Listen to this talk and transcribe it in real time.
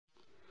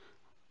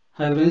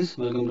Hi friends,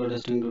 welcome to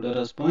Testing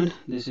Tutorials Point.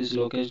 This is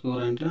Lokesh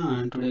Gorantla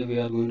and today we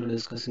are going to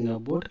discussing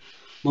about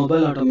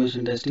mobile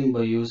automation testing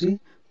by using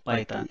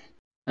Python.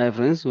 Hi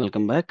friends,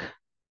 welcome back.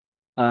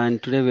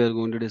 And today we are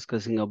going to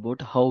discussing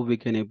about how we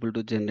can able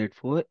to generate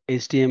for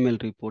HTML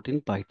report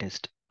in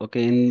PyTest.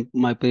 Okay, in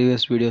my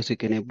previous videos you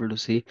can able to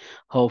see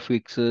how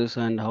fixes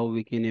and how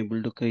we can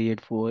able to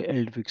create for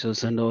eld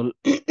fixes and all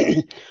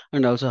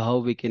and also how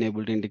we can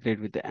able to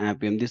integrate with the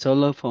Appium. This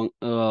all are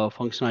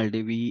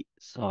functionality we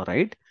saw,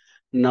 right?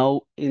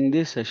 Now in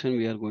this session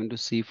we are going to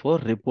see for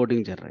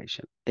reporting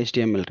generation,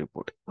 HTML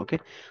report. Okay,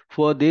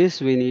 for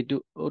this we need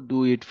to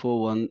do it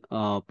for one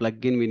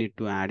plugin. We need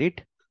to add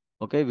it.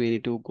 Okay, we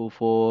need to go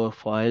for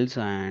files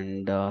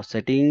and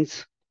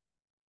settings,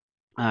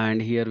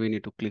 and here we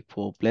need to click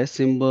for plus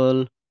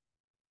symbol,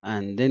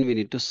 and then we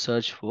need to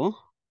search for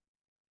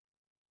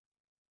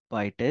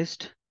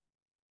pytest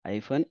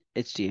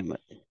html.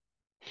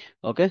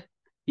 Okay,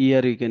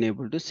 here you can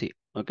able to see.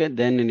 Okay,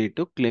 then you need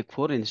to click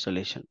for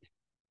installation.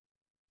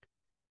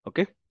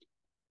 Okay,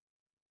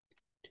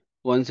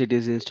 once it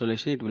is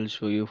installation it will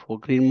show you for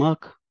green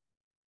mark.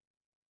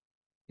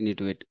 You need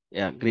to wait.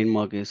 Yeah, green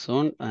mark is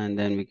on, and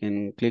then we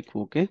can click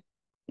OK.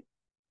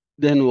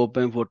 Then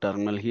open for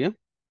terminal here.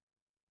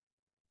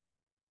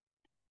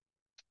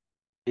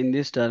 In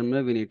this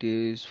terminal we need to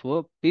use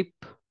for pip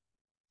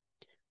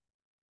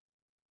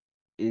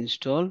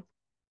install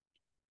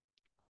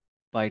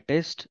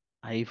pytest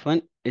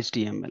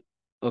html.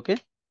 Okay,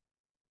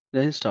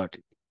 then start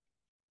it.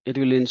 It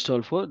will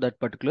install for that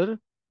particular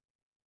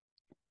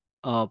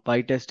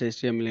pytest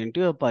html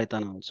into a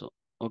python also.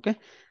 Okay.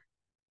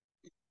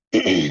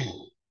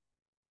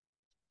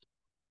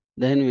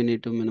 Then we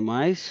need to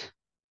minimize.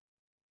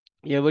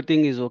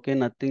 Everything is okay,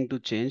 nothing to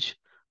change.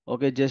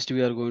 Okay, just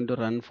we are going to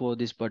run for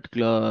this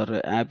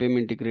particular Appium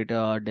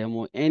integrator or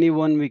demo.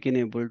 Anyone we can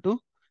able to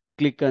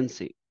click and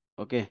see.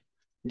 Okay,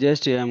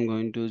 just here I'm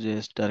going to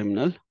just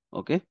terminal.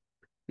 Okay,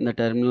 in the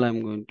terminal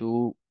I'm going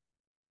to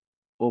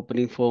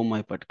opening for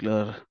my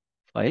particular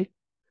file.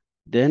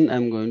 Then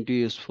I'm going to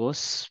use for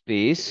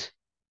space,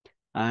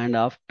 and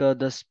after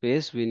the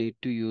space we need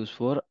to use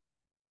for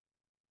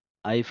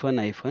hyphen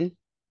hyphen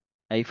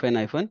hyphen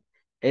hyphen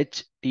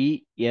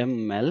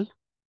html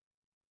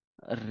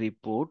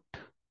report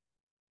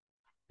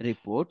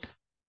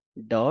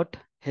dot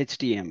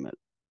html.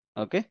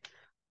 Okay,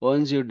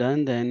 once you're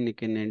done, then you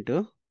can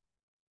enter.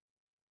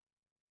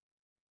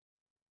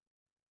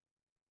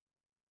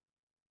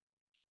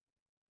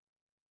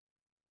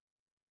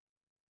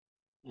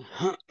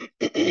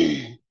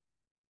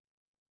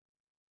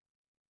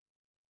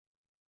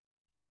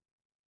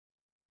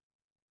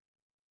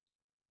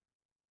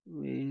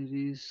 Where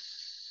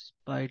is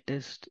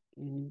pytest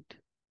in it?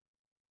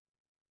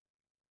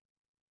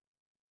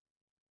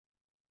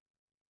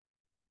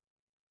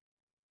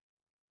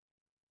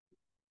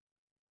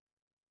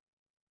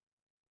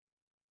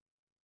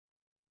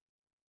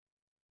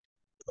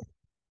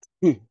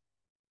 Hmm.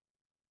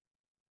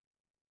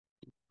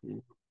 Yeah.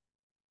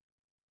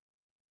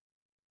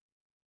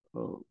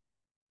 Oh,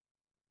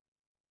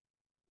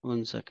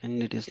 1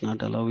 second, it is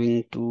not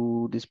allowing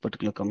to this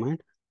particular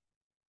command.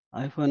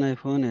 Hyphen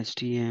hyphen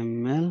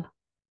html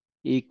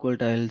equal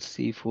to I'll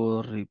see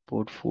for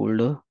report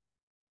folder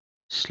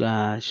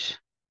slash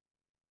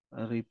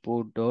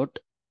report dot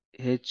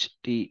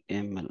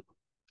html.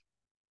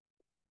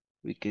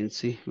 We can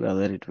see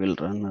whether it will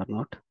run or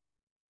not.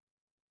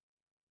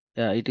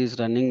 Yeah, it is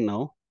running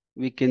now.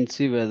 We can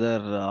see whether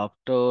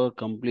after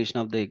completion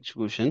of the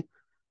execution,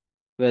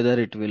 whether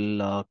it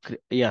will,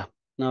 yeah,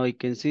 now you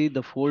can see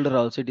the folder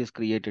also it is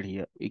created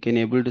here. You can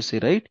able to see,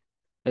 right?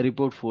 A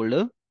report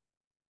folder,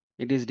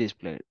 it is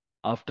displayed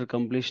after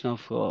completion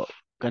of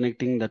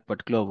connecting that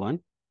particular one.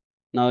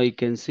 Now you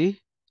can see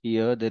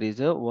here there is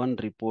a one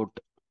report.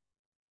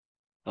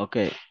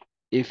 Okay,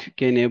 if you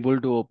can able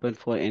to open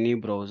for any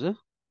browser,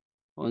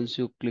 once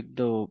you click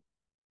the,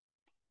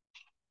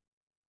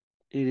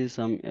 it is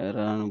some error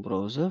on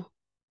browser.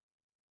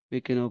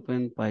 We can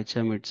open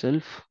PyCharm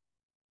itself.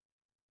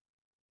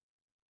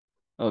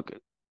 Okay.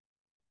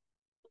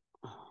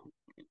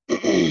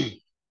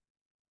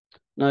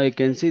 Now you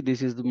can see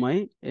this is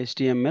my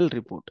HTML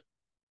report.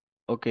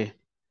 Okay,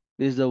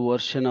 this is the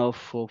version of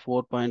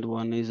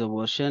 4.1 is a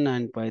version,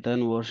 and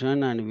Python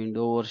version and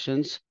window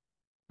versions,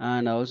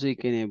 and also you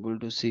can able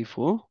to see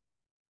for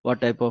what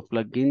type of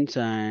plugins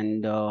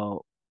and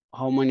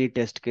how many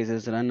test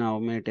cases run, how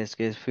many test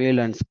cases fail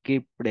and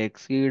skip,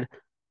 exceed,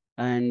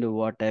 and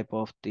what type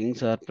of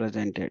things are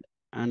presented,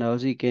 and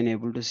also you can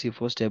able to see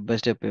for step by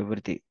step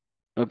everything.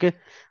 Okay,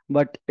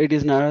 but it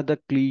is not the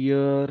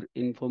clear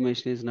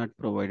information is not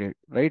provided,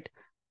 right?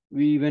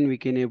 We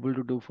can able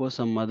to do for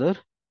some other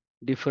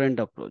different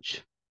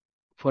approach,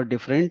 for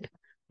different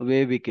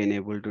way we can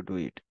able to do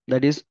it,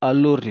 that is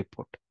allure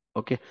report.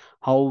 Okay,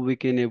 how we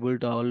can able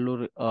to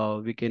allure,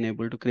 we can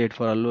able to create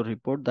for allure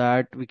report,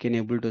 that we can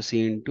able to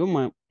see into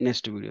my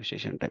next video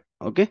session time.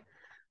 Okay,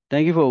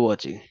 thank you for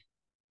watching.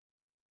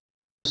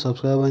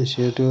 Subscribe and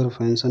share to your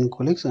friends and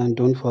colleagues, and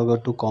don't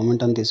forget to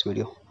comment on this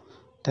video.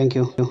 Thank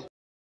you.